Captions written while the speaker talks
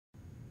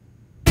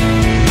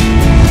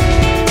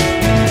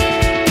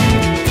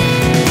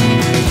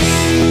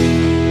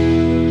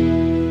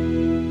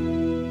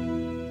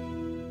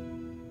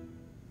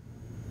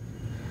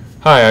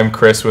Hi, I'm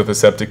Chris with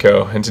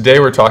Aseptico, and today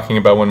we're talking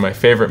about one of my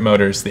favorite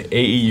motors, the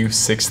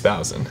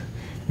AEU-6000.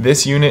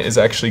 This unit is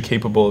actually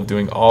capable of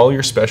doing all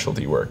your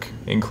specialty work,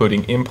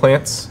 including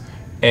implants,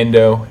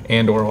 endo,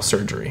 and oral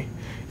surgery.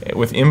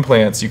 With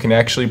implants, you can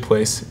actually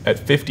place at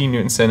 50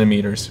 Newton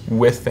centimeters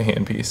with the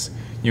handpiece.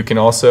 You can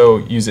also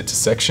use it to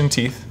section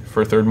teeth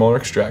for third molar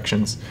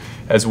extractions,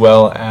 as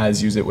well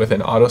as use it with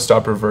an auto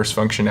stop reverse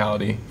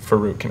functionality for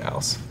root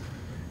canals.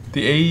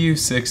 The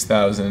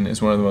AEU-6000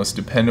 is one of the most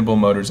dependable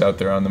motors out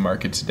there on the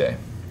market today.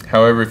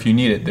 However, if you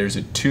need it, there's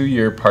a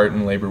 2-year part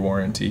and labor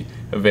warranty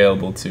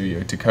available to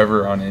you to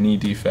cover on any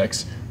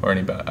defects or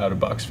any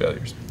out-of-box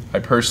failures. I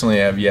personally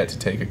have yet to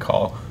take a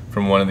call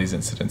from one of these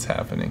incidents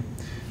happening.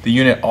 The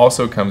unit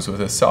also comes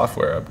with a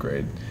software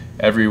upgrade.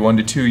 Every 1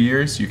 to 2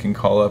 years, you can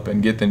call up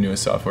and get the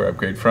newest software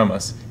upgrade from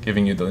us,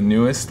 giving you the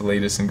newest,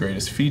 latest, and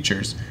greatest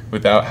features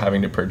without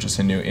having to purchase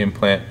a new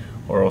implant,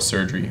 oral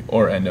surgery,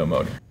 or endo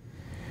motor.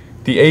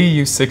 The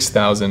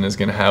AEU-6000 is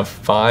going to have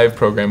 5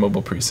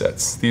 programmable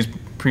presets. These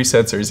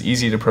presets are as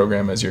easy to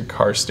program as your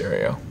car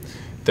stereo.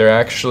 They're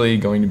actually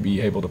going to be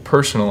able to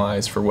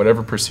personalize for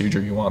whatever procedure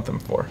you want them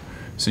for.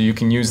 So you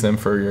can use them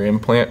for your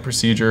implant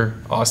procedure,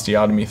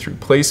 osteotomy through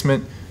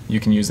placement. You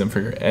can use them for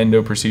your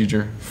endo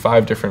procedure,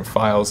 5 different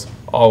files,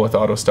 all with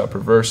auto stop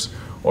reverse,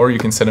 or you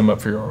can set them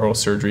up for your oral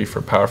surgery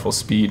for powerful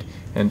speed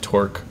and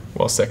torque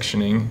while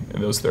sectioning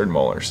those third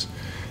molars.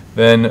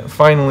 Then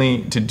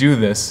finally, to do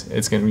this,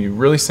 it's going to be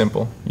really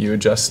simple. You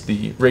adjust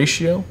the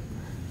ratio,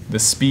 the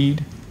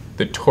speed,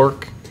 the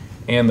torque,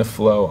 and the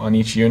flow on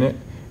each unit.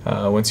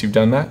 Once you've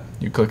done that,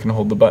 you click and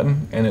hold the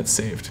button and it's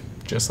saved,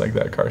 just like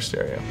that car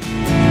stereo.